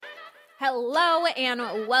Hello and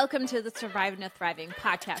welcome to the Surviving to Thriving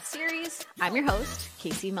podcast series. I'm your host,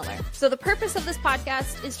 Casey Miller. So the purpose of this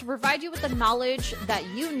podcast is to provide you with the knowledge that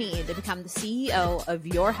you need to become the CEO of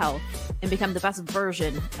your health and become the best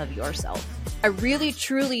version of yourself. I really,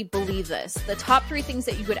 truly believe this. The top 3 things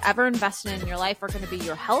that you could ever invest in your life are going to be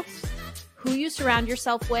your health, who you surround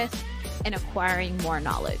yourself with, and acquiring more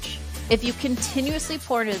knowledge. If you continuously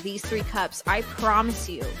pour into these 3 cups, I promise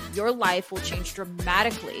you, your life will change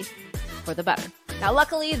dramatically for the better. Now,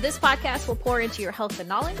 luckily, this podcast will pour into your health and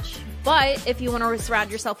knowledge. But if you want to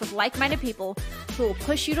surround yourself with like-minded people who will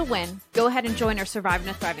push you to win, go ahead and join our Surviving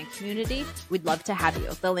to Thriving community. We'd love to have you.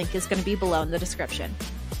 The link is going to be below in the description.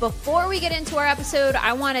 Before we get into our episode,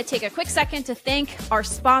 I want to take a quick second to thank our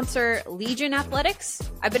sponsor, Legion Athletics.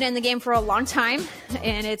 I've been in the game for a long time,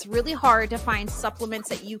 and it's really hard to find supplements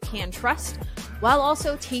that you can trust while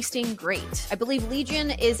also tasting great. I believe Legion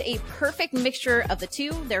is a perfect mixture of the two.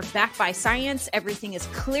 They're backed by science. Everything is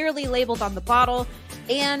clearly labeled on the bottle.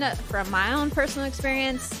 And from my own personal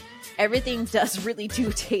experience, everything does really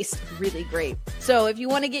do taste really great. So if you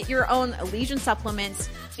want to get your own Legion supplements,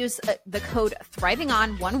 use the code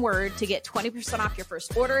THRIVINGON, one word, to get 20% off your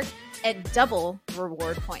first order and double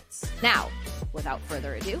reward points. Now, without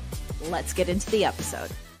further ado, let's get into the episode.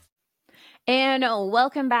 And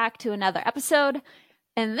welcome back to another episode.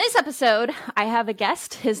 In this episode, I have a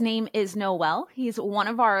guest. His name is Noel. He's one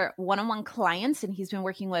of our one-on-one clients, and he's been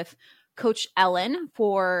working with Coach Ellen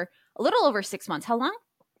for a little over 6 months. How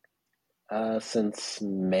long? Since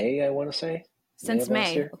May, I want to say. Since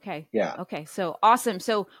May. Okay. Yeah. Okay. So awesome.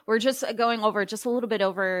 So we're just going over just a little bit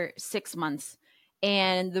over 6 months.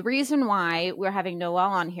 And the reason why we're having Noel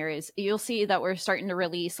on here is you'll see that we're starting to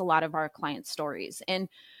release a lot of our client stories. And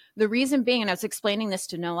the reason being, and I was explaining this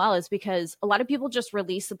to Noel, is because a lot of people just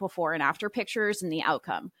release the before and after pictures and the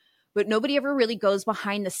outcome, but nobody ever really goes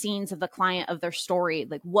behind the scenes of the client, of their story,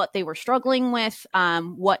 like what they were struggling with,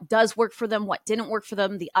 what does work for them, what didn't work for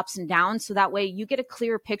them, the ups and downs. So that way you get a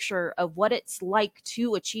clear picture of what it's like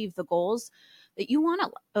to achieve the goals that you want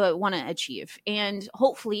to achieve. And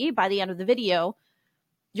hopefully by the end of the video,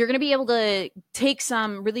 you're going to be able to take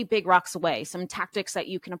some really big rocks away, some tactics that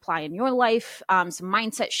you can apply in your life, some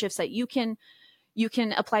mindset shifts that you can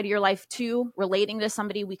apply to your life too. Relating to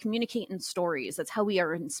somebody, we communicate in stories. That's how we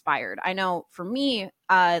are inspired. I know for me,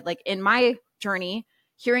 like in my journey,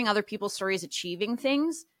 hearing other people's stories, achieving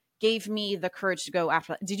things gave me the courage to go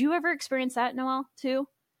after that. Did you ever experience that, Noel, too?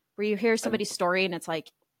 Where you hear somebody's story and it's like,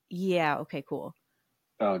 yeah, okay, cool.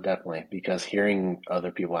 Oh, definitely. Because hearing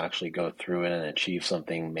other people actually go through it and achieve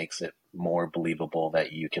something makes it more believable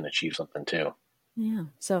that you can achieve something too. Yeah.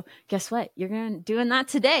 So guess what? You're doing that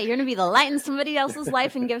today. You're going to be the light in somebody else's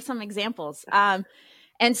life and give some examples. And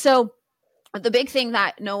so the big thing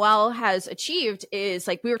that Noel has achieved is,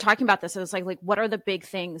 like, we were talking about this. It was like, what are the big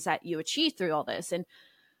things that you achieved through all this? And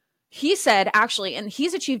he said, actually, and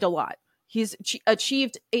he's achieved a lot. He's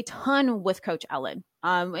achieved a ton with Coach Ellen.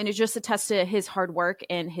 And it just attests to his hard work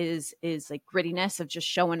and his like grittiness of just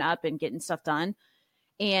showing up and getting stuff done.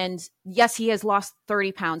 And yes, he has lost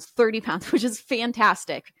 30 pounds, which is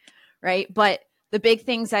fantastic, right? But the big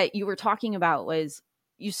things that you were talking about was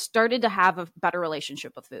you started to have a better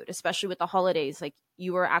relationship with food, especially with the holidays. Like,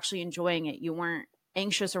 you were actually enjoying it. You weren't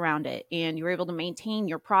anxious around it, and you were able to maintain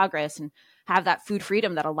your progress and have that food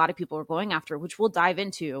freedom that a lot of people are going after, which we'll dive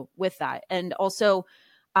into with that. And also,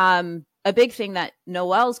 a big thing that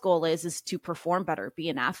Noel's goal is to perform better, be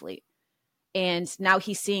an athlete. And now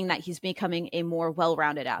he's seeing that he's becoming a more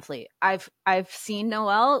well-rounded athlete. I've seen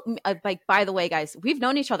Noel, like, by the way, guys, we've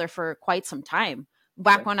known each other for quite some time.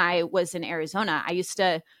 Back when I was in Arizona, I used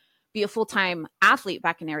to be a full-time athlete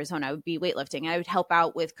back in Arizona. I would be weightlifting. I would help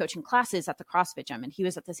out with coaching classes at the CrossFit gym, and he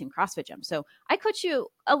was at the same CrossFit gym. So I coach you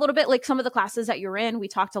a little bit, like some of the classes that you're in. We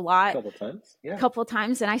talked a lot. A couple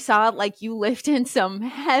times. And I saw, like, you lift in some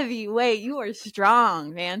heavy weight. You are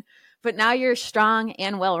strong, man. But now you're strong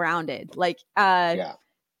and well-rounded. Like,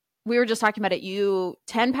 we were just talking about it. You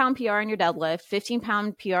 10-pound PR in your deadlift,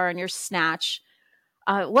 15-pound PR in your snatch.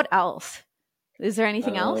 What else? Is there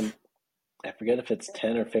anything else? I forget if it's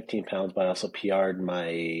 10 or 15 pounds, but I also PR'd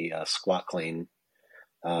my squat clean.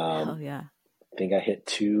 Oh, yeah. I think I hit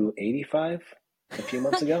 285 a few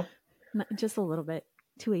months ago. Just a little bit.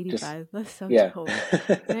 285. That's so cool.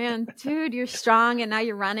 Man, dude, you're strong, and now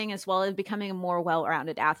you're running as well as becoming a more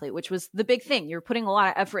well-rounded athlete, which was the big thing. You're putting a lot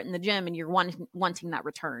of effort in the gym, and you're wanting that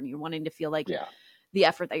return. You're wanting to feel like the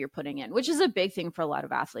effort that you're putting in, which is a big thing for a lot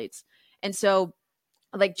of athletes. And so,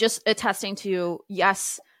 like, just attesting to,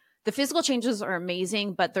 yes, the physical changes are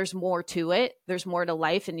amazing, but there's more to it. There's more to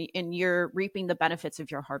life, and you're reaping the benefits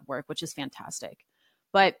of your hard work, which is fantastic.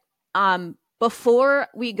 But Before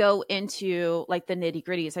we go into like the nitty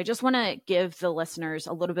gritties, I just want to give the listeners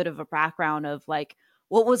a little bit of a background of like,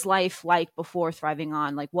 what was life like before Thriving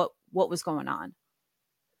On? Like what was going on?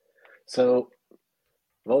 So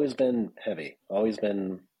I've always been heavy, always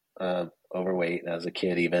been overweight as a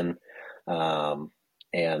kid, even,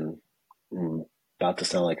 and about to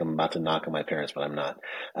sound like I'm about to knock on my parents, but I'm not.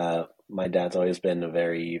 My dad's always been a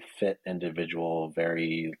very fit individual,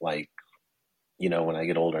 very like, when I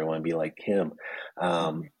get older, I want to be like him.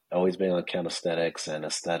 Always been on calisthenics and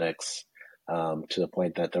aesthetics, to the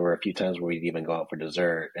point that there were a few times where we'd even go out for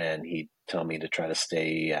dessert and he'd tell me to try to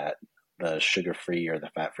stay at the sugar-free or the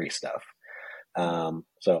fat-free stuff.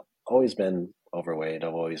 So always been overweight.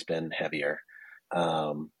 I've always been heavier,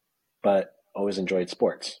 but always enjoyed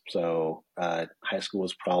sports. So high school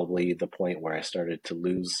was probably the point where I started to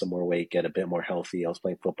lose some more weight, get a bit more healthy. I was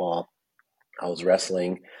playing football, I was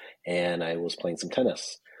wrestling, and I was playing some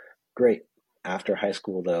tennis. Great. After high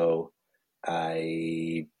school, though,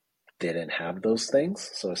 I didn't have those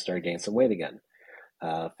things, so I started gaining some weight again.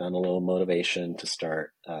 Found a little motivation to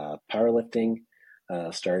start powerlifting,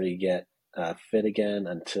 started to get fit again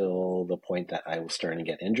until the point that I was starting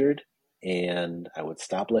to get injured and I would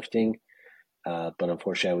stop lifting. But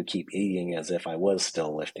unfortunately, I would keep eating as if I was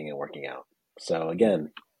still lifting and working out. So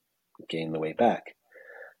again, gained the weight back.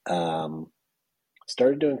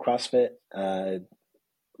 Started doing CrossFit a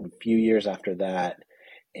few years after that.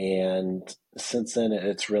 And since then,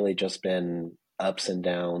 it's really just been ups and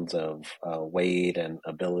downs of weight and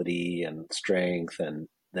ability and strength and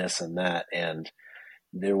this and that. And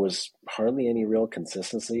there was hardly any real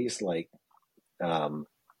consistencies. Like,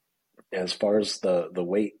 as far as the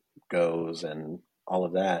weight goes and all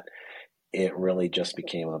of that, it really just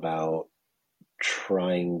became about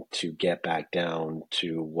trying to get back down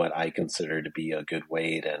to what I consider to be a good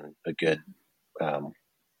weight and a good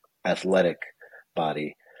athletic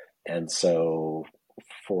body. And so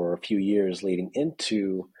for a few years leading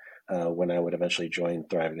into when I would eventually join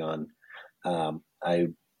Thriving On, I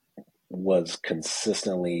was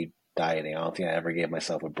consistently dieting. I don't think I ever gave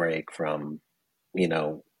myself a break from,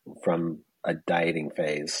 from a dieting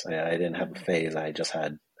phase. I didn't have a phase. I just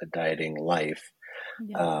had a dieting life.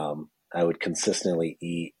 Yeah. I would consistently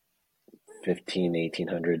eat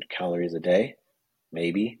 1,800 calories a day,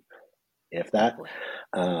 maybe, if that.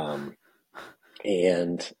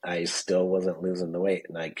 And I still wasn't losing the weight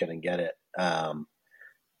and I couldn't get it.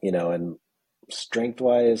 And strength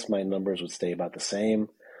wise, my numbers would stay about the same.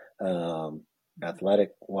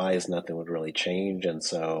 Athletic wise, nothing would really change. And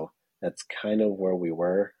so that's kind of where we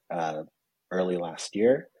were early last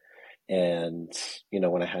year. And,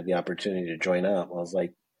 when I had the opportunity to join up, I was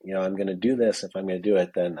like, I'm going to do this. If I'm going to do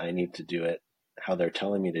it, then I need to do it how they're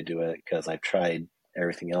telling me to do it because I've tried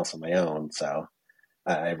everything else on my own. So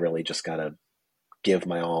I really just got to give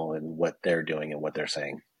my all in what they're doing and what they're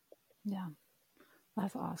saying. Yeah,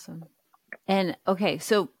 that's awesome. And okay,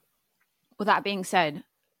 so with that being said,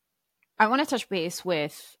 I want to touch base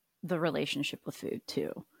with the relationship with food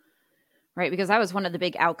too, right? Because that was one of the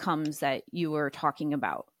big outcomes that you were talking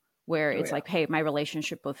about, where it's like, hey, my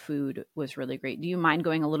relationship with food was really great. Do you mind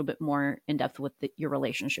going a little bit more in depth with your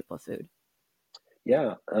relationship with food?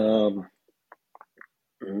 Yeah.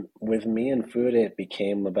 With me and food, it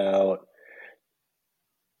became about,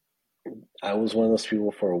 I was one of those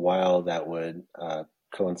people for a while that would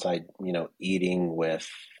coincide, eating with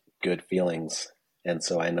good feelings. And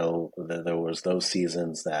so I know that there was those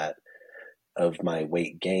seasons that of my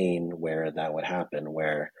weight gain where that would happen,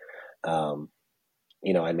 where,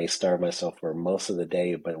 I may starve myself for most of the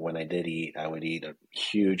day, but when I did eat, I would eat a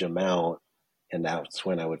huge amount. And that's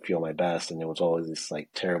when I would feel my best. And it was always these like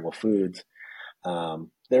terrible foods.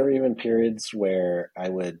 There were even periods where I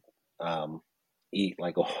would eat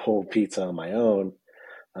like a whole pizza on my own,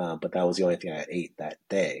 but that was the only thing I ate that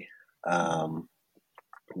day.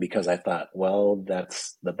 Because I thought, well,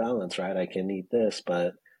 that's the balance, right? I can eat this,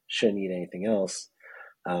 but shouldn't eat anything else.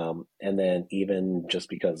 And then even just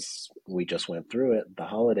because we just went through it, the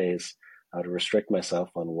holidays, I would restrict myself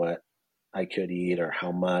on what I could eat or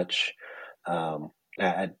how much.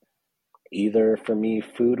 Either for me,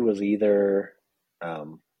 food was either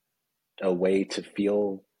a way to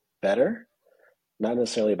feel better, not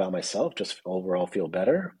necessarily about myself, just overall feel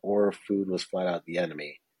better, or food was flat out the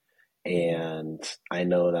enemy. And I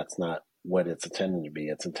know that's not what it's intended to be.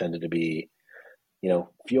 It's intended to be,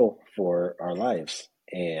 fuel for our lives.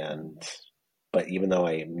 But even though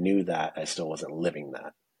I knew that, I still wasn't living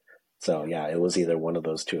that. So yeah, it was either one of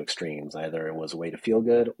those two extremes. Either it was a way to feel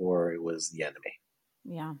good or it was the enemy.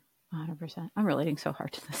 Yeah, 100%. I'm relating so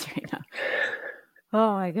hard to this right now.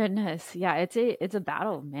 Oh my goodness. Yeah, it's a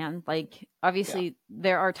battle, man. Like Yeah. obviously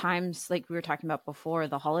there are times like we were talking about before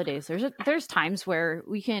the holidays. There's times where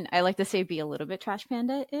we can, I like to say, be a little bit trash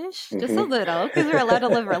panda-ish, just a Hmm. little, because we're allowed to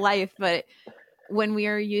live our life, but when we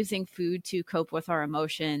are using food to cope with our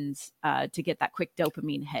emotions, to get that quick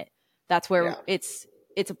dopamine hit, that's where Yeah. it's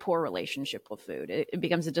a poor relationship with food. It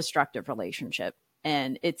becomes a destructive relationship.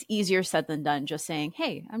 And it's easier said than done just saying,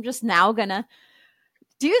 hey, I'm just now gonna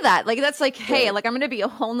do that. Like that's like, hey, Right. like I'm gonna be a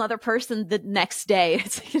whole nother person the next day.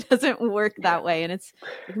 It's like, it doesn't work Yeah. that way. And it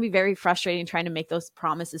can be very frustrating trying to make those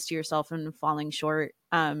promises to yourself and falling short.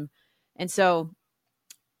 And so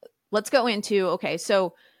let's go into, okay,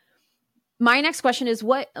 so my next question is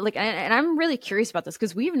what, like, and I'm really curious about this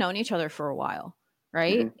because we've known each other for a while,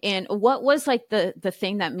 right? Hmm. And what was like the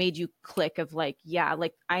thing that made you click of like, yeah,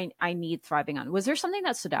 like I need thriving on? Was there something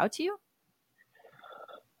that stood out to you?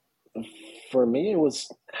 For me, it was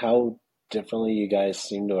how differently you guys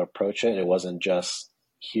seem to approach it. It wasn't just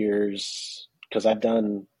here's because I've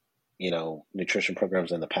done, nutrition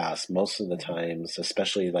programs in the past. Most of the times,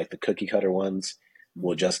 especially like the cookie cutter ones,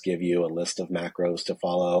 will Mm-hmm. just give you a list of macros to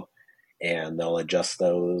follow, and they'll adjust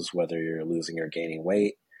those whether you're losing or gaining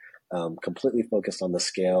weight, completely focused on the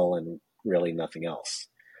scale and really nothing else.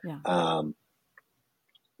 Yeah. Um,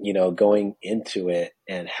 going into it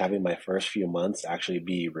and having my first few months actually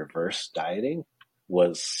be reverse dieting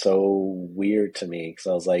was so weird to me because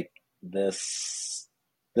I was like, this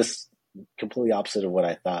completely opposite of what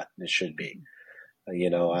I thought it should be.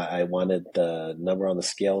 Mm-hmm. I wanted the number on the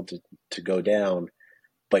scale to go down,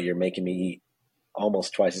 but you're making me eat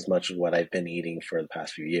almost twice as much as what I've been eating for the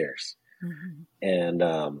past few years. Mm-hmm.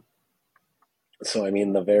 And so, I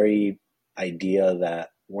mean, the very idea that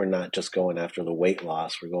we're not just going after the weight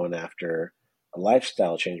loss, we're going after a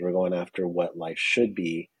lifestyle change, we're going after what life should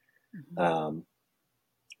be, Mm-hmm. um,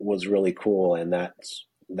 was really cool. And that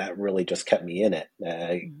really just kept me in it.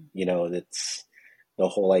 Mm-hmm. It's the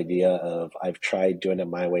whole idea of I've tried doing it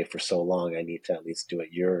my way for so long. I need to at least do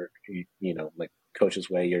it like coach's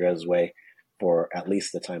way, your guys' way for at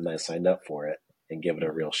least the time that I signed up for it and give it a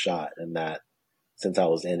Yeah. real shot. And that since I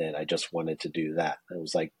was in it, I just wanted to do that. It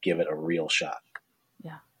was like, give it a real shot.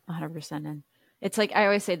 Yeah, 100%. And it's like I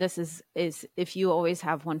always say, this is if you always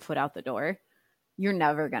have one foot out the door, you're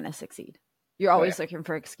never going to succeed. You're Right. always looking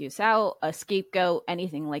for excuse out, a scapegoat,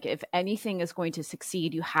 anything. Like if anything is going to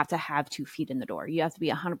succeed, you have to have 2 feet in the door. You have to be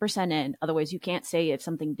 100% in. Otherwise, you can't say if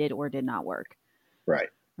something did or did not work. Right.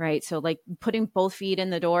 Right. So like putting both feet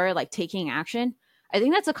in the door, like taking action. I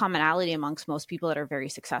think that's a commonality amongst most people that are very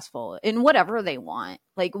successful in whatever they want.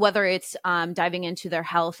 Like whether it's diving into their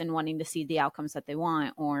health and wanting to see the outcomes that they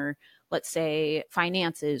want, or let's say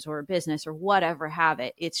finances or business or whatever have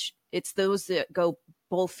it. It's those that go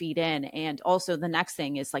both feet in. And also the next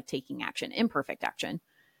thing is like taking action, imperfect action,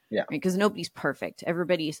 Yeah. right? Because nobody's perfect.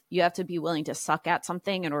 You have to be willing to suck at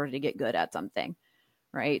something in order to get good at something.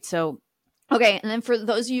 Right. So okay. And then for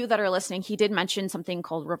those of you that are listening, he did mention something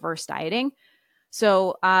called reverse dieting.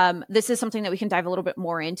 So this is something that we can dive a little bit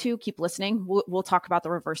more into. Keep listening. We'll talk about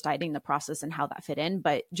the reverse dieting, the process, and how that fit in.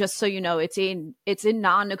 But just so you know, it's a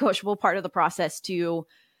non-negotiable part of the process to,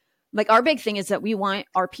 like, our big thing is that we want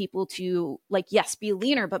our people to, like, yes, be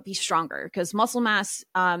leaner, but be stronger, because muscle mass,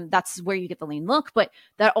 that's where you get the lean look. But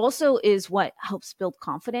that also is what helps build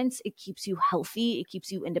confidence. It keeps you healthy. It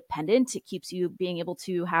keeps you independent. It keeps you being able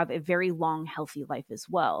to have a very long, healthy life as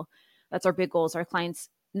well. That's our big goals. Our clients,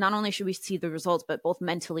 not only should we see the results, but both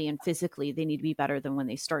mentally and physically, they need to be better than when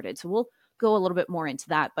they started. So we'll go a little bit more into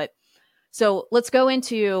that. But so let's go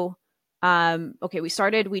into, okay,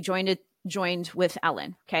 we joined with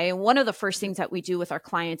Ellen. Okay. And one of the first things that we do with our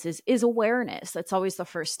clients is awareness. That's always the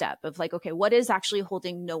first step of like, okay, what is actually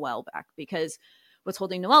holding Noel back? Because what's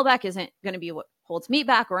holding Noel back isn't going to be what holds me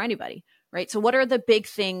back or anybody. Right. So what are the big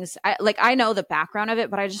things? I know the background of it,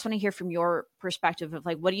 but I just want to hear from your perspective of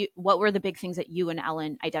like, what were the big things that you and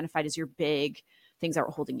Ellen identified as your big things that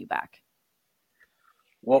were holding you back?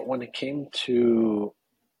 Well, when it came to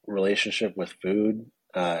relationship with food,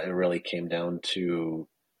 it really came down to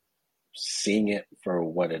seeing it for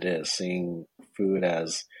what it is, seeing food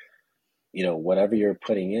as, whatever you're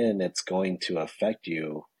putting in, it's going to affect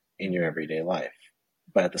you in your Mm-hmm. everyday life.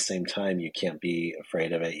 But at the same time, you can't be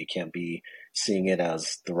afraid of it. You can't be seeing it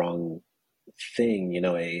as the wrong thing.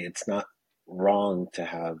 It's not wrong to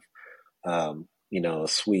have, a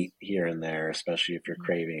sweet here and there, especially if you're Mm-hmm.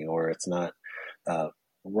 craving, or it's not uh,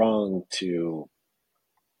 wrong to,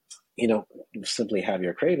 you know, simply have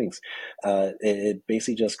your cravings. It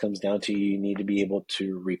basically just comes down to you need to be able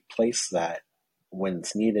to replace that when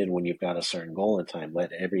it's needed, when you've got a certain goal in time.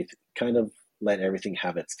 Let everything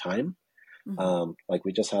have its time. Like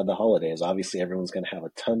we just had the holidays. Obviously, everyone's going to have a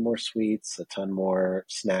ton more sweets, a ton more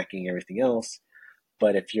snacking, everything else.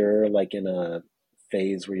 But if you're like in a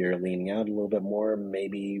phase where you're leaning out a little bit more,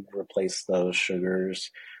 maybe replace those sugars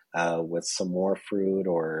with some more fruit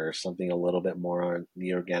or something a little bit more on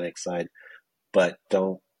the organic side. But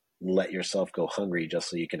don't let yourself go hungry just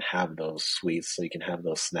so you can have those sweets, so you can have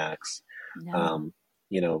those snacks. No. Um,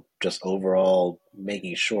 just overall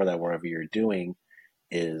making sure that whatever you're doing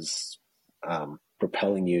is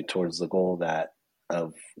propelling you towards the goal that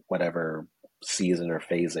of whatever season or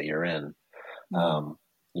phase that you're in.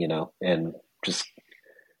 Mm-hmm. And just,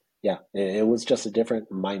 yeah, it was just a different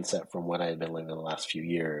mindset from what I had been living in the last few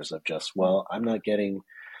years of just, well, I'm not getting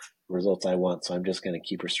results I want, so I'm just going to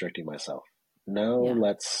keep restricting myself. No, Yeah.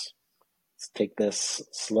 let's take this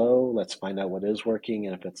slow. Let's find out what is working.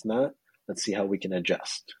 And if it's not, let's see how we can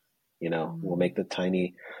adjust. We'll Mm-hmm. make the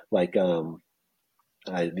tiny, like,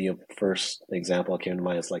 the first example that came to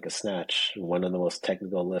mind is like a snatch, one of the most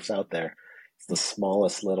technical lifts out there. It's the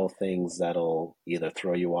smallest little things that'll either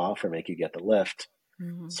throw you off or make you get the lift.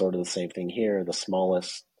 Mm-hmm. Sort of the same thing here. The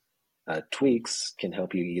smallest tweaks can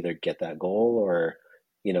help you either get that goal or,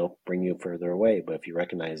 bring you further away. But if you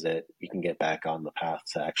recognize it, you can get back on the path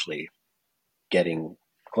to actually getting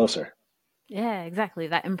closer. Yeah, exactly.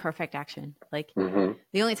 That imperfect action. Like Mm-hmm.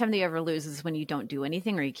 the only time that you ever lose is when you don't do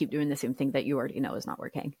anything or you keep doing the same thing that you already know is not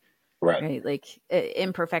working. Right. Right. Like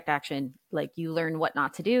imperfect action, like you learn what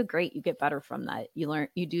not to do. Great. You get better from that.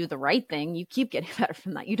 You do the right thing. You keep getting better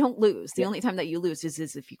from that. You don't lose. The Yeah. only time that you lose is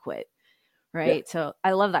if you quit. Yeah. Right. So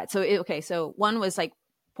I love that. So, okay. So one was like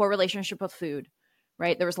poor relationship with food,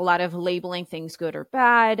 right? There was a lot of labeling things good or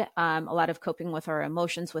bad, a lot of coping with our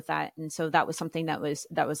emotions with that. And so that was something that was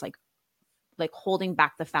like holding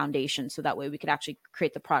back the foundation. So that way we could actually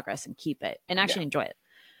create the progress and keep it and Yeah. actually enjoy it.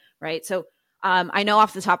 Right. So I know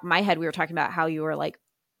off the top of my head, we were talking about how you were like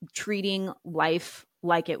treating life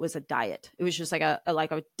like it was a diet. It was just like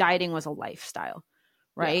a dieting was a lifestyle.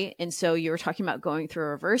 Yeah. Right. And so you were talking about going through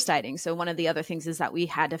reverse dieting. So one of the other things is that we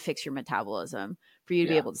had to fix your metabolism for you to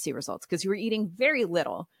be Yeah. able to see results because you were eating very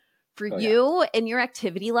little. For Oh, yeah. you and your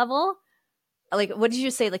activity level, like what did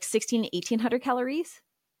you say, like 16 to 1800 calories?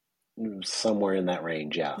 Somewhere in that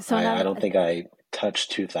range. Yeah. So I now, don't think I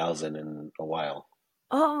touched 2000 in a while.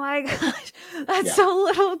 oh my gosh, that's Yeah. so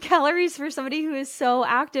little calories for somebody who is so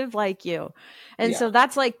active like you. And Yeah. so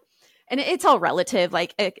that's like, and it's all relative.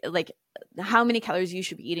 Like how many calories you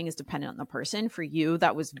should be eating is dependent on the person. For you,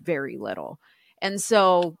 that was very little. And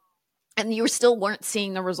so, and you still weren't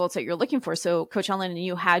seeing the results that you're looking for. So Coach Ellen and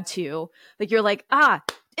you had to, like, you're like,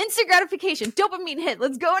 instant gratification, dopamine hit.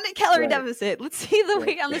 Let's go into calorie Right. deficit. Let's see the Right.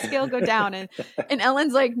 weight on the scale go down. And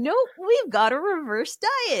Ellen's like, nope, we've got a reverse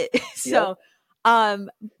diet. So,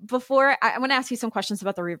 before I want to ask you some questions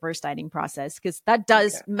about the reverse dieting process, because that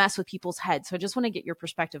does mess with people's heads. So I just want to get your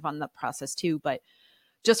perspective on the process too. But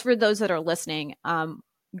just for those that are listening,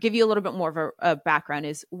 give you a little bit more of a background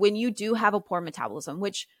is when you do have a poor metabolism,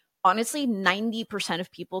 which honestly 90%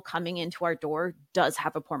 of people coming into our door does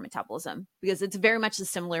have a poor metabolism because it's very much a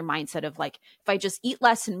similar mindset of like, if I just eat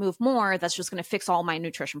less and move more, that's just going to fix all my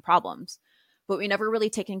nutrition problems. But we never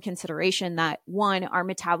really take in consideration that one, our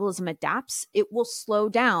metabolism adapts. It will slow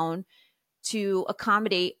down to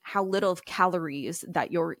accommodate how little of calories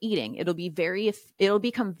that you're eating. It'll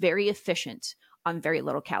become very efficient on very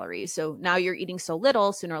little calories. So now you're eating so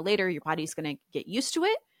little, sooner or later, your body's going to get used to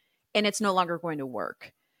it and it's no longer going to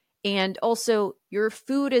work. And also your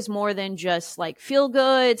food is more than just like feel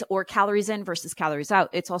goods or calories in versus calories out.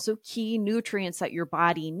 It's also key nutrients that your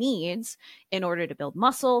body needs in order to build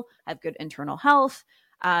muscle, have good internal health.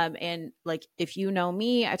 And like, if you know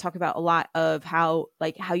me, I talk about a lot of how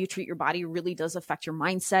you treat your body really does affect your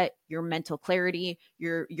mindset, your mental clarity,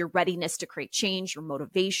 your readiness to create change, your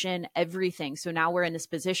motivation, everything. So now we're in this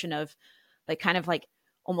position of like, kind of like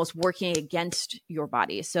almost working against your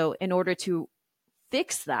body. So in order to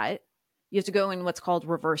fix that, you have to go in what's called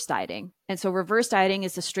reverse dieting. And so reverse dieting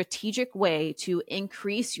is a strategic way to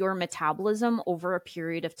increase your metabolism over a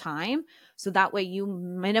period of time. So that way you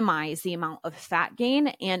minimize the amount of fat gain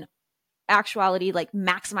and actuality, like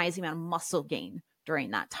maximize the amount of muscle gain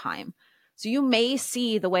during that time. So you may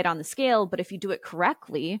see the weight on the scale, but if you do it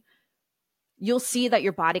correctly, you'll see that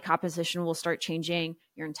your body composition will start changing,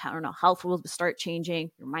 your internal health will start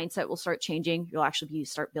changing, your mindset will start changing, you'll actually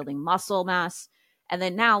start building muscle mass. And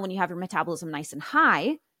then now when you have your metabolism nice and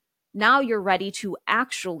high, now you're ready to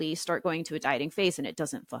actually start going to a dieting phase and it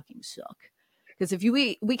doesn't fucking suck. Because if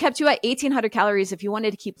we kept you at 1800 calories, if you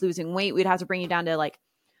wanted to keep losing weight, we'd have to bring you down to like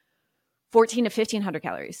 14 to 1500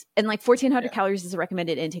 calories. And like 1400 calories is a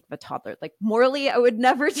recommended intake of a toddler. Like morally, I would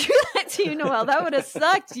never do that to you, Noel. That would have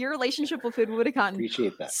sucked. Your relationship with food would have gotten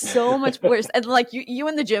so much worse. And like you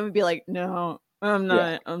in the gym would be like, no, I'm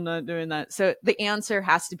not doing that. So the answer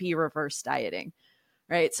has to be reverse dieting,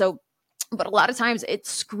 right? So, but a lot of times it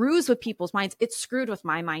screws with people's minds. It screwed with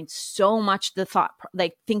my mind so much. The thought,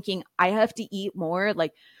 like thinking I have to eat more,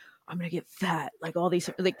 like I'm going to get fat, like all these,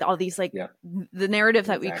 the narrative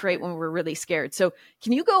that we create when we're really scared. So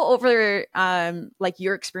can you go over, like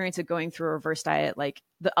your experience of going through a reverse diet, like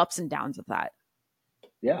the ups and downs of that?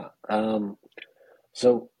 Yeah.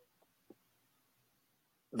 So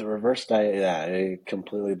the reverse diet, it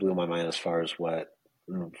completely blew my mind as far as what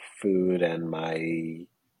food and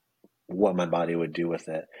what my body would do with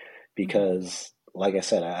it. Because like I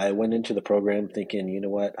said, I went into the program thinking, you know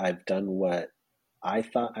what, I've done what I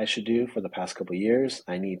thought I should do for the past couple of years.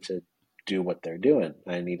 I need to do what they're doing.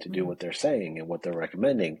 I need to do what they're saying and what they're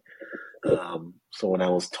recommending. So when I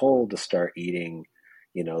was told to start eating,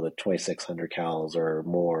 the 2,600 calories or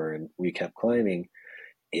more, and we kept climbing,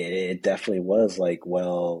 it definitely was like,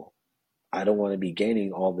 well, I don't want to be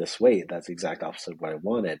gaining all this weight. That's the exact opposite of what I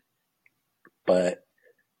wanted. But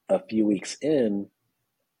a few weeks in,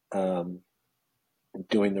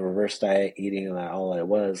 doing the reverse diet, eating all I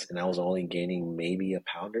was, and I was only gaining maybe a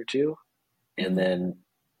pound or two. And then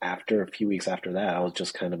after a few weeks after that, I was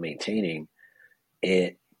just kind of maintaining.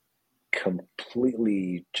 It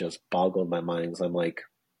completely just boggled my mind, because I'm like,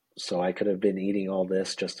 so I could have been eating all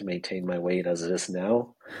this just to maintain my weight as it is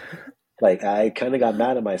now? Like, I kind of got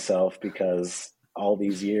mad at myself, because all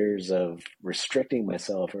these years of restricting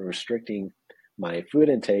myself and restricting my food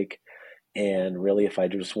intake, and really, if I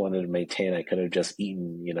just wanted to maintain, I could have just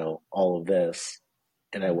eaten, all of this,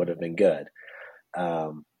 and I would have been good.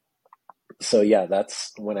 So yeah,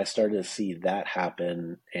 that's when I started to see that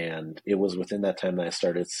happen. And it was within that time that I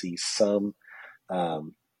started to see some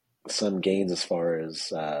gains as far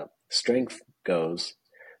as strength goes,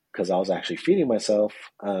 because I was actually feeding myself.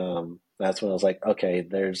 That's when I was like, okay,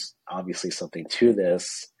 there's obviously something to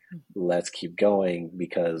this. Let's keep going,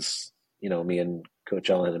 because, me and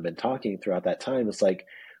Coach Ellen have been talking throughout that time. It's like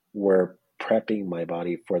we're prepping my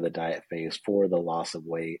body for the diet phase, for the loss of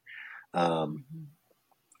weight. And,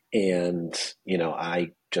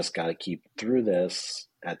 I just got to keep through this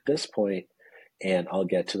at this point, and I'll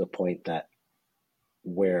get to the point that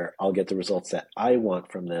where I'll get the results that I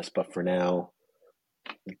want from this. But for now,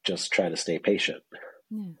 just try to stay patient.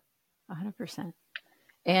 Yeah, 100%.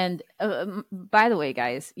 And by the way,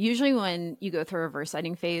 guys, usually when you go through a reverse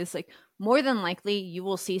dieting phase, like more than likely you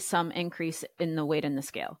will see some increase in the weight in the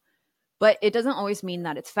scale, but it doesn't always mean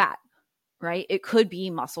that it's fat, right? It could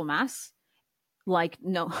be muscle mass. Like,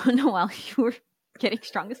 Noel, you were getting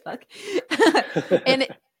strong as fuck. And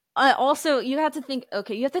also you have to think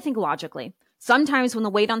logically. Sometimes when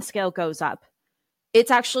the weight on the scale goes up,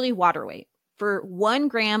 it's actually water weight. For 1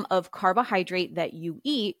 gram of carbohydrate that you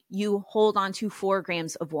eat, you hold on to 4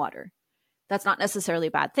 grams of water. That's not necessarily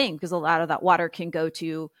a bad thing, because a lot of that water can go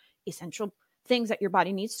to essential things that your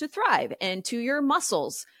body needs to thrive, and to your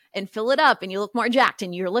muscles, and fill it up, and you look more jacked,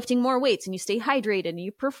 and you're lifting more weights, and you stay hydrated, and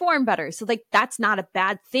you perform better. So like, that's not a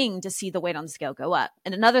bad thing to see the weight on the scale go up.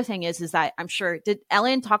 And another thing is that I'm sure, did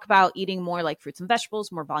Ellen talk about eating more like fruits and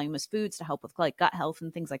vegetables, more voluminous foods to help with like gut health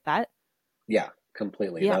and things like that? Yeah,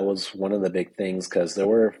 completely. Yeah. That was one of the big things, because there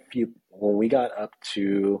were a few, when we got up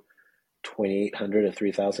to 2,800 to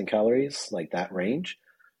 3,000 calories, like that range,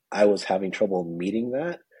 I was having trouble meeting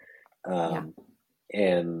that.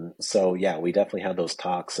 And so, yeah, we definitely had those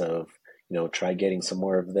talks of, try getting some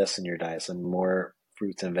more of this in your diet, some more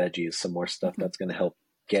fruits and veggies, some more stuff that's going to help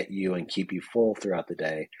get you and keep you full throughout the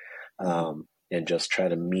day. And just try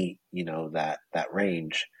to meet, that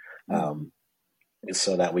range.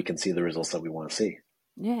 So that we can see the results that we want to see.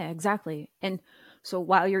 Yeah, exactly. And so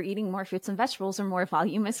while you're eating more fruits and vegetables or more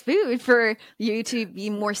voluminous food for you to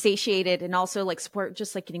be more satiated, and also like support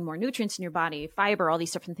just like getting more nutrients in your body, fiber, all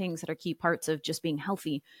these different things that are key parts of just being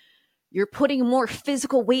healthy, you're putting more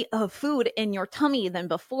physical weight of food in your tummy than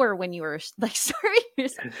before when you were like starving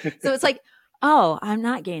yourself. So it's like, oh, I'm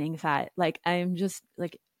not gaining fat. Like, I'm just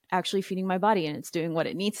like actually feeding my body, and it's doing what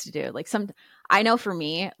it needs to do. Like, I know for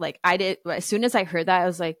me, like I did, as soon as I heard that, I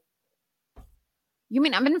was like, you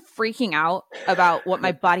mean I've been freaking out about what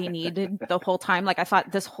my body needed the whole time? Like, I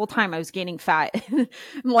thought this whole time I was gaining fat.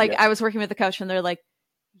 Like, I was working with the coach, and they're like,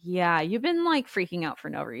 yeah, you've been like freaking out for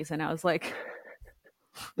no reason. I was like,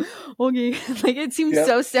 okay, like it seems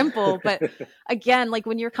so simple. But again, like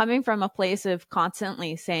when you're coming from a place of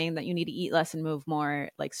constantly saying that you need to eat less and move more,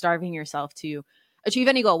 like starving yourself to achieve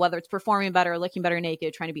any goal, whether it's performing better, looking better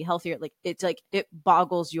naked, trying to be healthier, like it's like it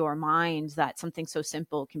boggles your mind that something so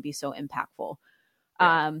simple can be so impactful.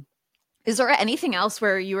 Yeah. Is there anything else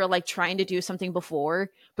where you were like trying to do something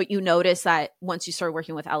before, but you notice that once you started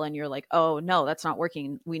working with Ellen, you're like, oh no, that's not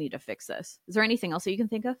working. We need to fix this. Is there anything else that you can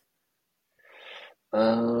think of?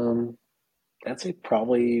 Um, I'd say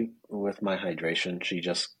probably with my hydration, she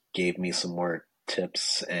just gave me some more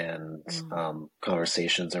tips and Mm,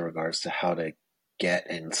 conversations in regards to how to get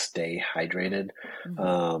and stay hydrated. mhm.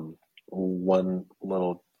 Um, One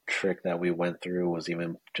little trick that we went through was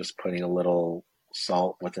even just putting a little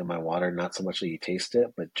salt within my water, not so much that you taste it,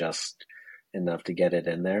 but just enough to get it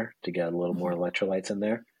in there, to get a little more Mhm. electrolytes in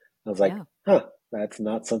there. I was like, Yeah. huh, that's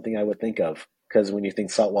not something I would think of. Because when you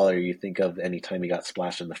think salt water, you think of any time you got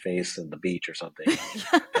splashed in the face in the beach or something.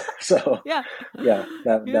 So Yeah. yeah,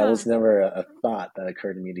 that Yeah. was never a thought that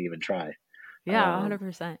occurred to me to even try. Yeah. Um,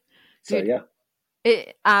 100%. so Dude,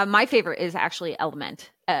 yeah. my favorite is actually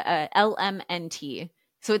Element, LMNT.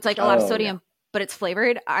 So it's like a lot of Oh yeah. sodium, but it's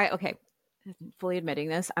flavored. Okay, fully admitting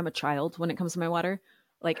this, I'm a child when it comes to my water.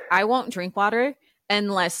 Like I won't drink water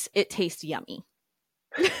unless it tastes yummy.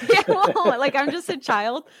 Yeah, well, like I'm just a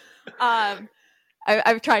child. Um,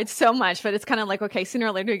 I've tried so much, but it's kind of like, okay, sooner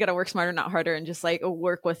or later you got to work smarter, not harder, and just like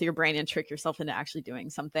work with your brain and trick yourself into actually doing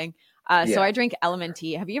something. So I Yeah. drink Element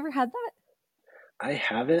Tea. Have you ever had that? I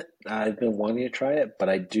haven't. I've been wanting to try it, but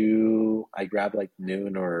I do. I grab like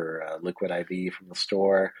Noon or Liquid IV from the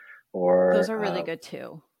store, Those or are really good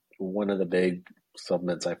too. one of the big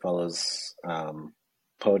supplements I follow is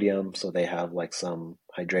Podium. So they have like some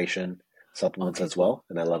hydration supplements Okay, as cool. well,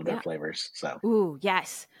 and I love their Yeah. flavors. So Ooh,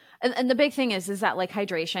 yes. And the big thing is that like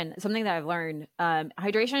hydration, something that I've learned,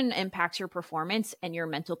 hydration impacts your performance and your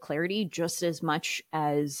mental clarity just as much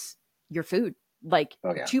as your food. Like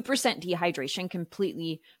oh yeah, 2% dehydration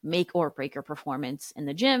completely make or break your performance in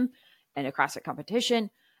the gym and a CrossFit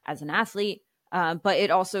competition as an athlete. But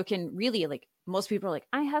it also can really like most people are like,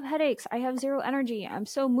 I have headaches, I have zero energy, I'm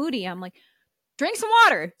so moody. I'm like, drink some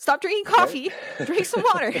water. Stop drinking right. coffee. Drink some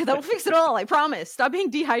water. That will fix it all. I promise. Stop being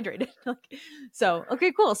dehydrated. Like, so,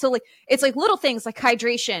 okay, cool. So like, it's like little things like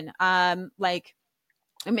hydration, like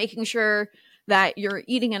making sure that you're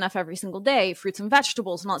eating enough every single day, fruits and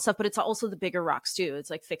vegetables and all that stuff. But it's also the bigger rocks too. It's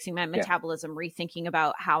like fixing my Yeah, metabolism, rethinking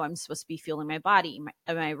about how I'm supposed to be feeling my body,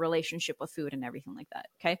 my relationship with food and everything like that.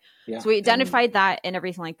 Okay. yeah, So we and identified that and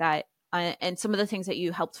everything like that. And some of the things that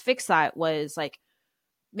you helped fix that was like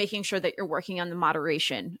making sure that you're working on the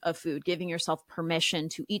moderation of food, giving yourself permission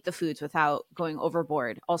to eat the foods without going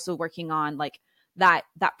overboard. Also working on like that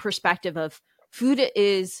perspective of food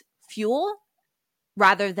is fuel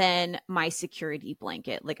rather than my security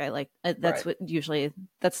blanket. Like I like that's right. what usually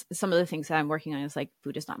that's some of the things that I'm working on is like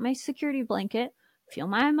food is not my security blanket. Feel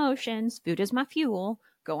my emotions. Food is my fuel.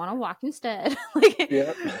 Go on a walk instead. Like,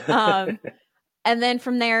 Yep. um, and then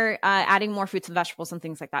from there, adding more fruits and vegetables and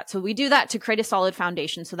things like that. So we do that to create a solid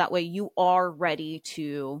foundation, so that way you are ready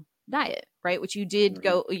to diet, right? Which you did Mhm.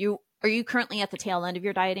 go. You are you currently at the tail end of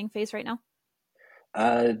your dieting phase right now?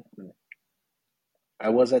 Uh, I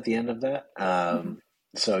was at the end of that. Mm-hmm.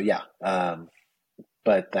 So yeah,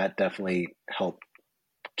 but that definitely helped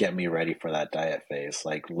get me ready for that diet phase,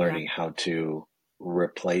 like Yeah, learning how to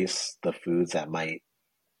replace the foods that might,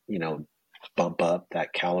 you know, bump up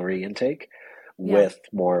that calorie intake yeah, with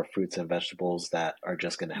more fruits and vegetables that are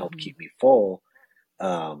just going to help mm-hmm. keep me full,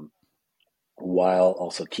 um, while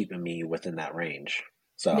also keeping me within that range.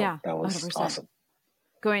 So Yeah, that was 100%. awesome.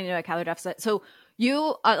 Going into a calorie deficit. So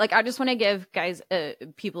you like I just want to give guys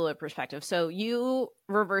people a perspective. So you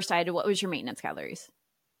reverse dieted. What was your maintenance calories?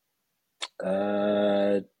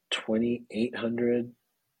 2,800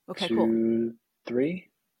 Okay, cool. to three,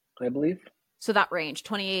 I believe. So that range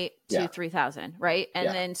 28 to Yeah, 3,000, right? And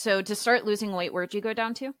yeah. then so to start losing weight, where'd you go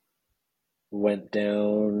down to? Went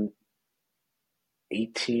down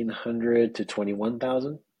 1,800 to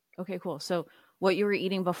 21,000. Okay, cool. So what you were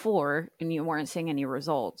eating before and you weren't seeing any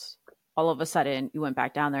results, all of a sudden you went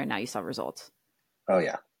back down there and now you saw results Oh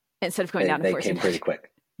yeah, instead of going they down and they forcing came pretty back.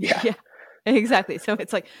 quick. Yeah, Yeah, exactly. So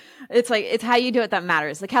it's how you do it that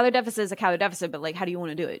matters. The calorie deficit is a calorie deficit, but like, how do you want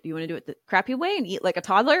to do it? Do you want to do it the crappy way and eat like a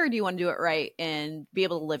toddler, or do you want to do it right and be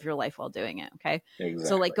able to live your life while doing it? Okay.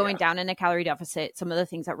 So like exactly. going Yeah, down in a calorie deficit, some of the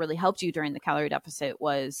things that really helped you during the calorie deficit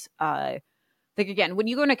was like again, when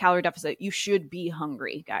you go in a calorie deficit, you should be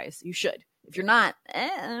hungry, guys. You should. If you're not,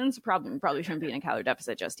 it's a problem. You probably shouldn't be in a calorie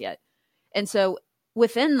deficit just yet. And so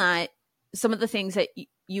within that, some of the things that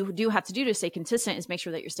you do have to do to stay consistent is make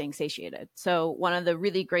sure that you're staying satiated. So one of the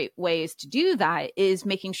really great ways to do that is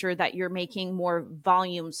making sure that you're making more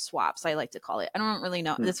volume swaps, I like to call it. I don't really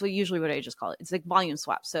know. That's usually what I just call it. It's like volume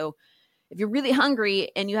swaps. So if you're really hungry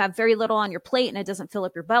and you have very little on your plate and it doesn't fill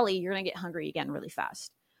up your belly, you're going to get hungry again really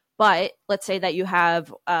fast. But let's say that you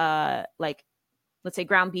have let's say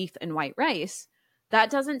ground beef and white rice. That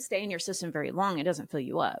doesn't stay in your system very long. It doesn't fill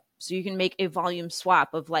you up. So you can make a volume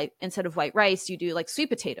swap of like, instead of white rice, you do like sweet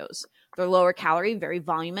potatoes. They're lower calorie, very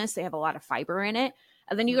voluminous. They have a lot of fiber in it.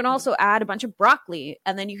 And then you can also add a bunch of broccoli,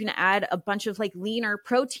 and then you can add a bunch of like leaner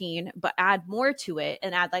protein, but add more to it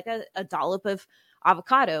and add like a dollop of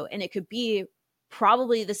avocado. And it could be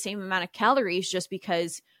probably the same amount of calories just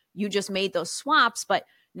because you just made those swaps. But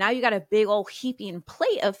now you got a big old heaping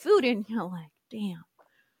plate of food and you're like, damn.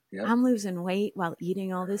 Yep. I'm losing weight while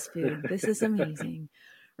eating all this food. This is amazing,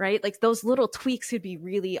 right? Like those little tweaks could be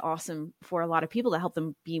really awesome for a lot of people to help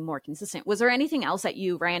them be more consistent. Was there anything else that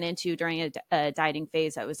you ran into during a dieting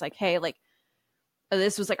phase that was like, hey, like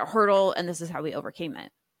this was like a hurdle and this is how we overcame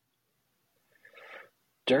it?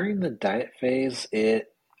 During the diet phase,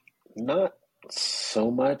 it not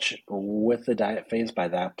so much with the diet phase. By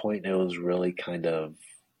that point, it was really kind of,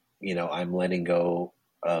 I'm letting go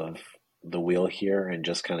of the wheel here and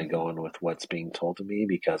just kind of going with what's being told to me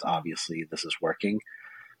because obviously this is working.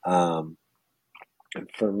 And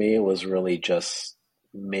for me, it was really just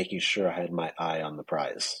making sure I had my eye on the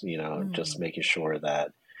prize, just making sure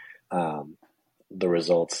that the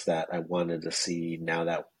results that I wanted to see, now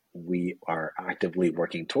that we are actively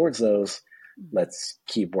working towards those, let's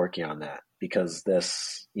keep working on that because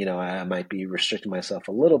this, I might be restricting myself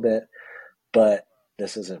a little bit, but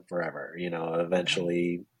this isn't forever.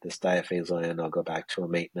 Eventually this diet phase will end. I'll go back to a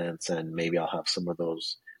maintenance and maybe I'll have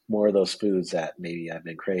more of those foods that maybe I've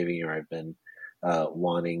been craving or I've been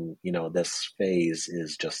wanting. This phase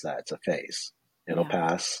is just that. It's a phase. It'll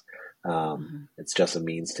pass. It's just a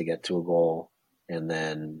means to get to a goal. And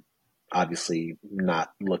then obviously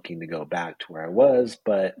not looking to go back to where I was,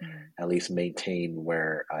 but at least maintain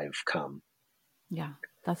where I've come. Yeah,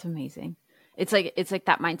 that's amazing. It's like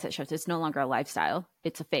that mindset shift. It's no longer a lifestyle.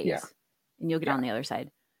 It's a phase, and you'll get on the other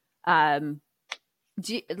side. For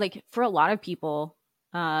a lot of people,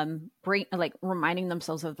 reminding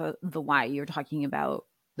themselves of the why. You're talking about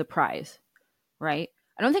the prize, right?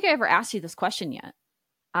 I don't think I ever asked you this question yet.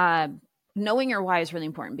 Knowing your why is really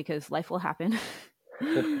important because life will happen.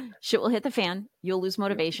 Shit will hit the fan. You'll lose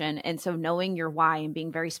motivation, and so knowing your why and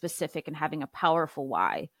being very specific and having a powerful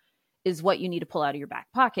why is what you need to pull out of your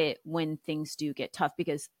back pocket when things do get tough,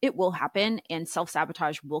 because it will happen and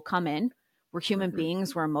self-sabotage will come in. We're human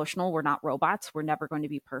beings. We're emotional. We're not robots. We're never going to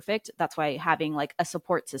be perfect. That's why having like a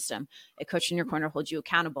support system, a coach in your corner holds you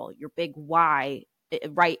accountable, your big why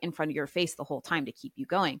right in front of your face the whole time to keep you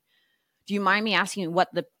going. Do you mind me asking you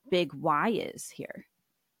what the big why is here?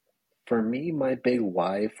 For me, my big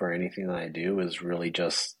why for anything that I do is really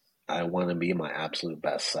just, I want to be my absolute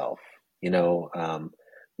best self.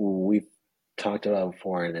 We've talked about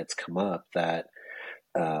before, and it's come up that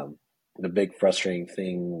the big frustrating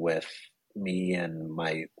thing with me and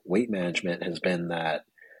my weight management has been that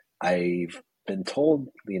I've been told,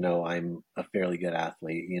 I'm a fairly good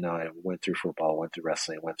athlete. I went through football, went through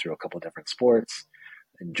wrestling, went through a couple of different sports,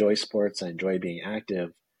 enjoy sports, I enjoy being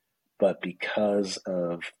active, but because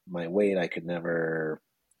of my weight, I could never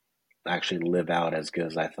actually live out as good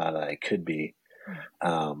as I thought that I could be.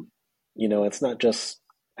 It's not just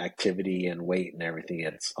activity and weight and everything.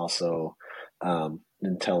 It's also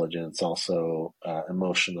intelligence, also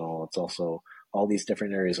emotional. It's also all these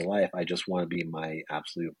different areas of life. I just want to be my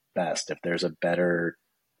absolute best. If there's a better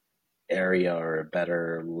area or a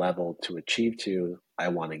better level to achieve to, I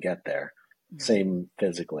want to get there. Same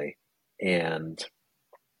physically. And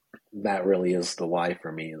that really is the why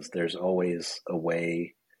for me, is there's always a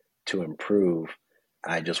way to improve.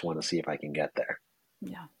 I just want to see if I can get there.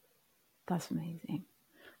 Yeah. That's amazing.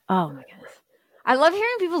 Oh my goodness. I love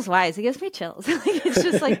hearing people's whys. It gives me chills. It's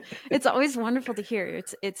just like, it's always wonderful to hear.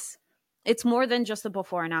 It's more than just the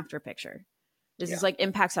before and after picture. This is like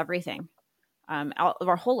impacts everything, of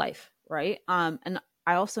our whole life. Right. And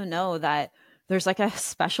I also know that there's like a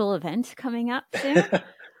special event coming up soon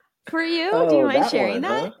for you. Do you mind sharing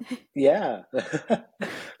that? Huh? Yeah.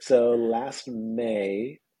 So last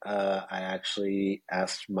May, I actually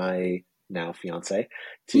asked my now fiance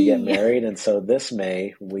to get married, and so this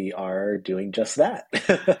May we are doing just that.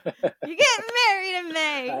 You get married in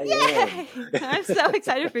May. Yay! I'm so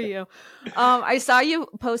excited for you. I saw you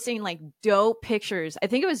posting like dope pictures. I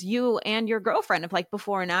think it was you and your girlfriend of like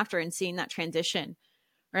before and after, and seeing that transition.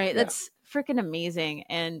 Right? Yeah. That's freaking amazing.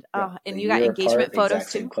 And Yeah. and A you got year engagement apart, photos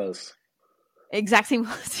exact same too. clothes. Exact same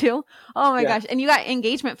clothes too. Oh my Yeah. gosh. And you got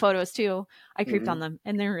engagement photos too. I creeped on them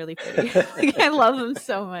and they're really pretty. Like, I love them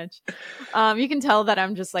so much. You can tell that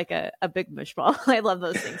I'm just like a big mushball. I love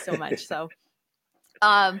those things so much. So,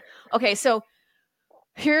 okay. So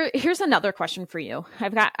here's another question for you.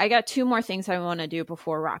 I got two more things I want to do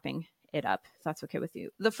before wrapping it up, if that's okay with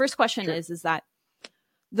you. The first question Sure. is that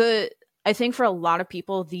I think for a lot of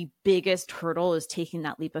people, the biggest hurdle is taking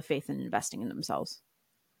that leap of faith and investing in themselves.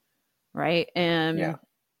 Right. And Yeah.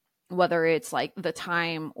 whether it's like the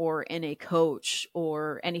time or in a coach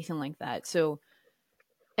or anything like that. So,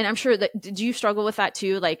 and I'm sure that, did you struggle with that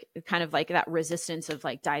too? Like kind of like that resistance of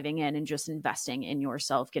like diving in and just investing in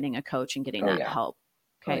yourself, getting a coach and getting Oh that yeah. help.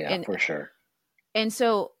 Oh Okay. yeah, for sure. And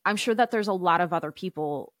so I'm sure that there's a lot of other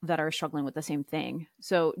people that are struggling with the same thing.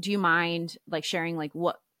 So do you mind like sharing like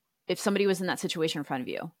what, if somebody was in that situation in front of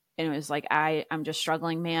you and it was like, I'm just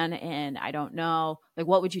struggling, man, and I don't know, like,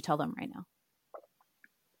 what would you tell them right now?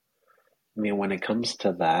 I mean, when it comes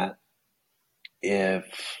to that, if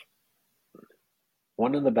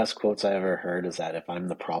one of the best quotes I ever heard is that if I'm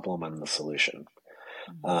the problem, I'm the solution.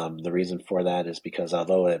 The reason for that is because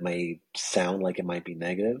although it may sound like it might be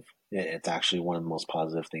negative, it's actually one of the most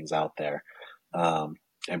positive things out there. I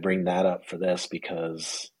bring that up for this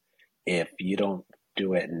because if you don't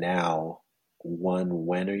do it now, one,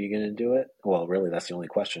 when are you going to do it? Well, really, that's the only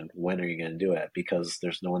question. When are you going to do it? Because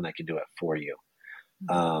there's no one that can do it for you.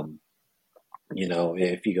 Um,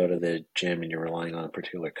 if you go to the gym and you're relying on a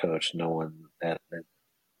particular coach, no one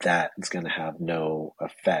that is going to have no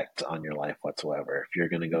effect on your life whatsoever. If you're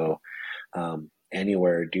going to go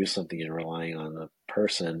anywhere, do something and relying on a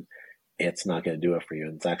person, it's not going to do it for you.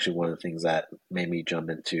 And it's actually one of the things that made me jump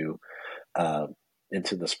into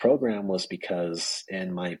this program was because,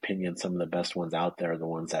 in my opinion, some of the best ones out there are the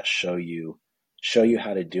ones that show you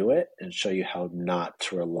how to do it and show you how not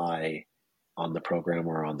to rely on the program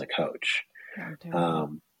or on the coach.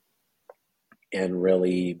 And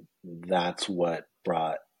really, that's what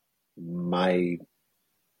brought my,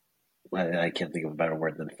 I can't think of a better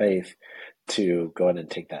word than faith, to go ahead and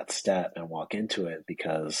take that step and walk into it,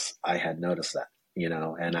 because I had noticed that,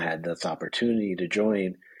 and I had this opportunity to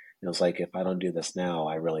join. It was like, if I don't do this now,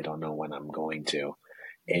 I really don't know when I'm going to.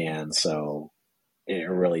 And so it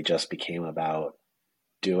really just became about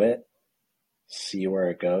do it, see where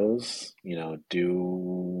it goes, do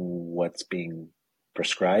what's being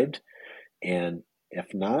prescribed. And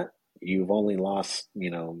if not, you've only lost,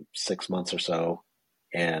 6 months or so,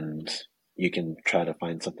 and you can try to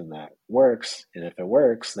find something that works. And if it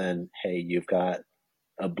works, then hey, you've got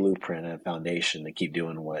a blueprint and a foundation to keep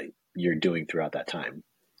doing what you're doing throughout that time.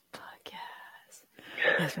 Fuck yes.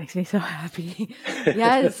 This makes me so happy.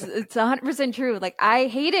 Yes, it's 100% true. Like, I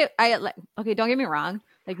hate it. Okay, don't get me wrong.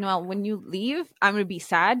 Like, Noel, when you leave, I'm going to be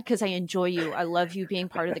sad because I enjoy you. I love you being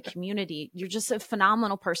part of the community. You're just a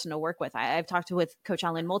phenomenal person to work with. I've talked with Coach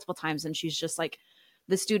Ellen multiple times, and she's just like,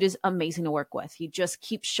 this dude is amazing to work with. He just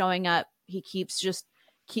keeps showing up. He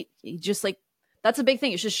just like, that's a big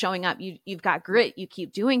thing. It's just showing up. You've got grit. You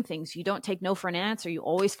keep doing things. You don't take no for an answer. You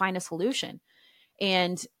always find a solution.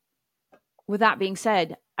 And with that being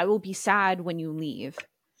said, I will be sad when you leave,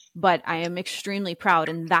 but I am extremely proud.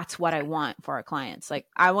 And that's what I want for our clients. Like,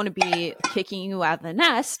 I want to be kicking you out of the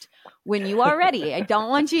nest when you are ready. I don't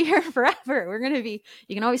want you here forever. You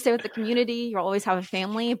can always stay with the community. You'll always have a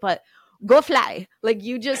family, but go fly. Like,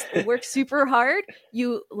 you just work super hard.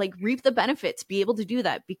 You like reap the benefits, be able to do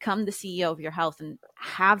that, become the CEO of your health, and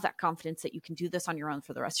have that confidence that you can do this on your own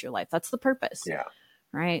for the rest of your life. That's the purpose. Yeah.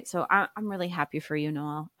 Right. So I'm really happy for you,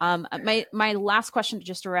 Noel. My last question,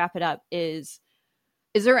 just to wrap it up, is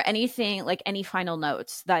there anything, like any final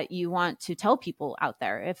notes that you want to tell people out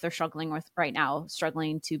there if they're struggling with right now,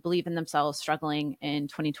 struggling to believe in themselves, struggling in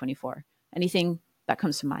 2024? Anything that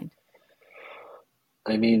comes to mind?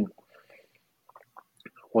 I mean,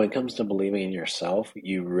 when it comes to believing in yourself,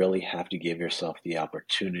 you really have to give yourself the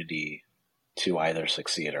opportunity to either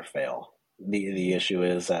succeed or fail. The issue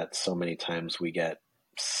is that so many times we get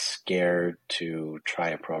scared to try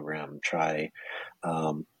a program, try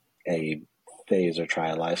a phase, or try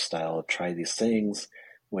a lifestyle, try these things,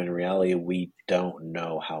 when in reality we don't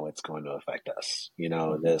know how it's going to affect us.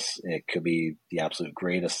 It could be the absolute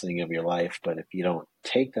greatest thing of your life, but if you don't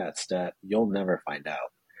take that step, you'll never find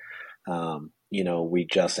out. We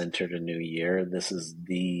just entered a new year. This is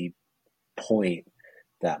the point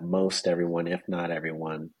that most everyone, if not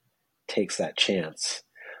everyone, takes that chance,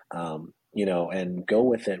 and go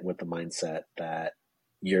with it with the mindset that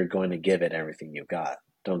you're going to give it everything you've got.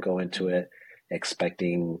 Don't go into it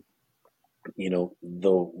expecting the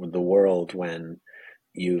world when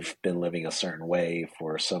you've been living a certain way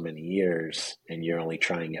for so many years and you're only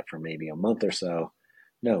trying it for maybe a month or so.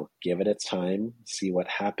 No, give it its time, see what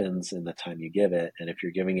happens in the time you give it. And if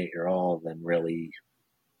you're giving it your all, then really,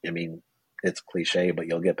 I mean, it's cliche, but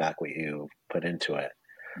you'll get back what you put into it.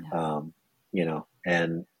 Yeah.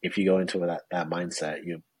 And if you go into that mindset,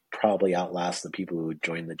 you probably outlast the people who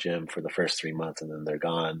join the gym for the first 3 months and then they're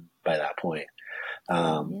gone by that point.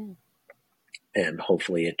 Yeah. And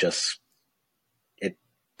hopefully it does,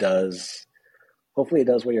 hopefully it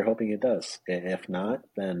does what you're hoping it does. If not,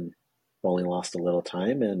 then you've only lost a little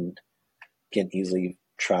time and can easily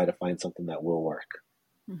try to find something that will work.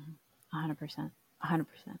 100%. 100%. All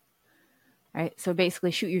right. So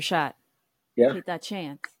basically shoot your shot. Yeah. Take that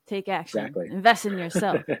chance. Take action. Exactly. Invest in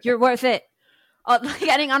yourself. You're worth it. Oh,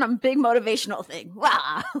 getting on a big motivational thing.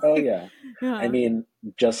 Wow. Oh yeah. Yeah. I mean,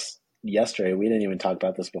 just yesterday, we didn't even talk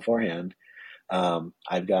about this beforehand.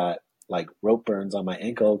 I've got like rope burns on my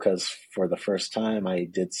ankle because for the first time I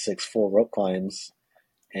did 6 full rope climbs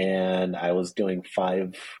and I was doing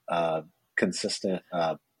 5 consistent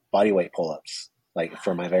body weight pull-ups like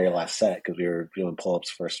for my very last set because we were doing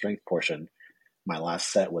pull-ups for a strength portion. My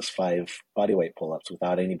last set was 5 body weight pull-ups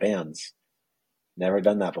without any bands. Never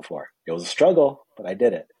done that before. It was a struggle, but I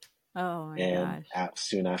did it. Oh my And gosh.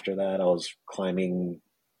 soon after that, I was climbing,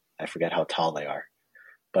 I forget how tall they are,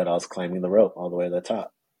 but I was climbing the rope all the way to the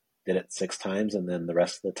top. Did it 6 times, and then the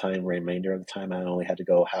rest of the time, remainder of the time, I only had to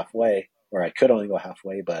go halfway, or I could only go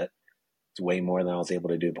halfway, but it's way more than I was able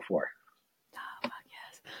to do before. Oh,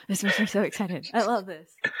 yes. This makes me so excited. I love this.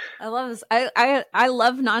 I love this. I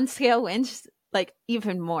love non-scale wins like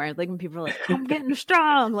even more. Like when people are like, I'm getting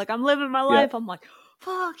strong, like I'm living my life. I'm like,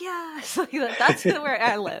 fuck yes. Like that's where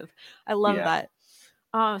I live. I love that.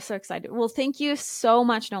 Oh, I'm so excited. Well, thank you so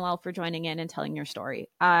much, Noel, for joining in and telling your story.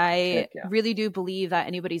 I really do believe that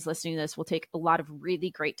anybody's listening to this will take a lot of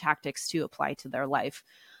really great tactics to apply to their life.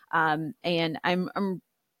 And I'm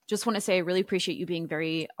just want to say I really appreciate you being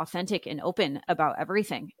very authentic and open about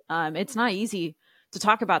everything. It's not easy to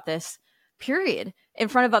talk about this, period, in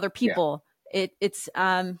front of other people. It's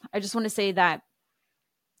I just want to say that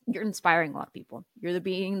you're inspiring a lot of people. You're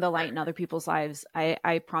being the light in other people's lives.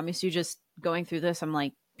 I promise you, just going through this, I'm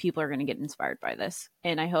like, people are going to get inspired by this.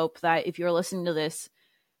 And I hope that if you're listening to this,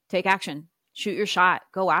 take action, shoot your shot,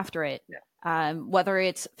 go after it. Whether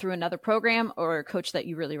it's through another program or a coach that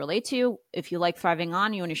you really relate to. If you like Thriving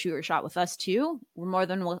On, you want to shoot your shot with us too. We're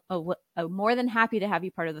more than happy to have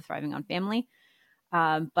you part of the Thriving On family.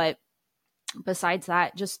 But besides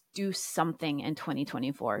that, just do something in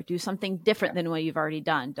 2024. Do something different than what you've already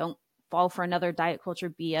done. Don't fall for another diet culture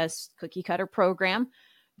BS cookie cutter program.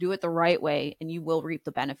 Do it the right way and you will reap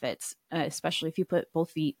the benefits, especially if you put both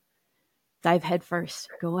feet, dive head first,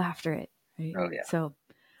 go after it. Right? Oh, yeah. So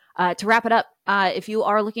to wrap it up, if you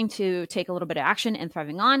are looking to take a little bit of action in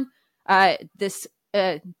Thriving On, take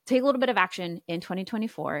a little bit of action in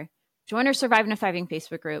 2024. Join our Surviving and Thriving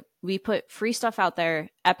Facebook group. We put free stuff out there,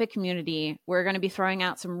 epic community. We're going to be throwing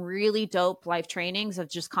out some really dope life trainings of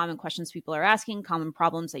just common questions people are asking, common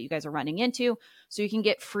problems that you guys are running into. So you can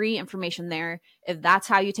get free information there. If that's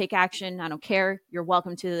how you take action, I don't care. You're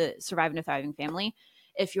welcome to the Surviving and Thriving family.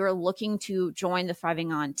 If you're looking to join the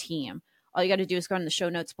Thriving On team, all you got to do is go in the show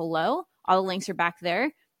notes below. All the links are back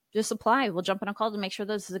there. Just apply. We'll jump on a call to make sure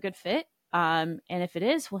this is a good fit. And if it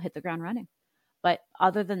is, we'll hit the ground running. But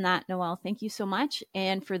other than that, Noel, thank you so much.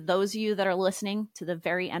 And for those of you that are listening to the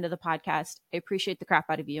very end of the podcast, I appreciate the crap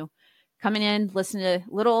out of you. Coming in, listen to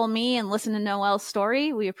little old me and listen to Noel's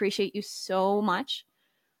story. We appreciate you so much.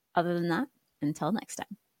 Other than that, until next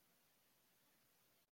time.